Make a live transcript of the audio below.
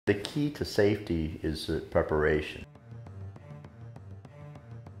The key to safety is preparation.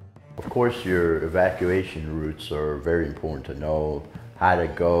 Of course, your evacuation routes are very important to know how to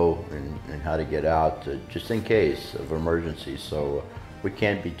go and how to get out, just in case of emergency, so we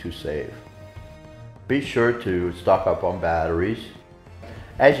can't be too safe. Be sure to stock up on batteries.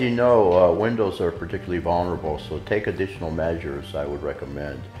 As you know, windows are particularly vulnerable, so take additional measures I would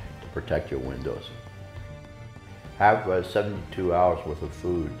recommend to protect your windows. Have 72 hours worth of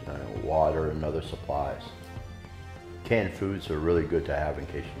food, water and other supplies. Canned foods are really good to have in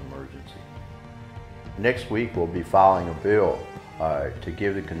case of emergency. Next week we'll be filing a bill to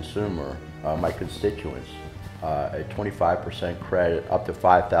give the consumer, my constituents, a 25% credit up to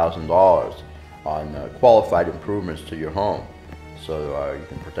 $5,000 on qualified improvements to your home, so you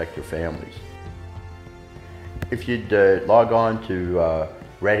can protect your families. If you'd log on to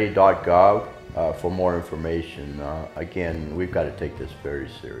ready.gov for more information. Again, we've got to take this very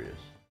serious.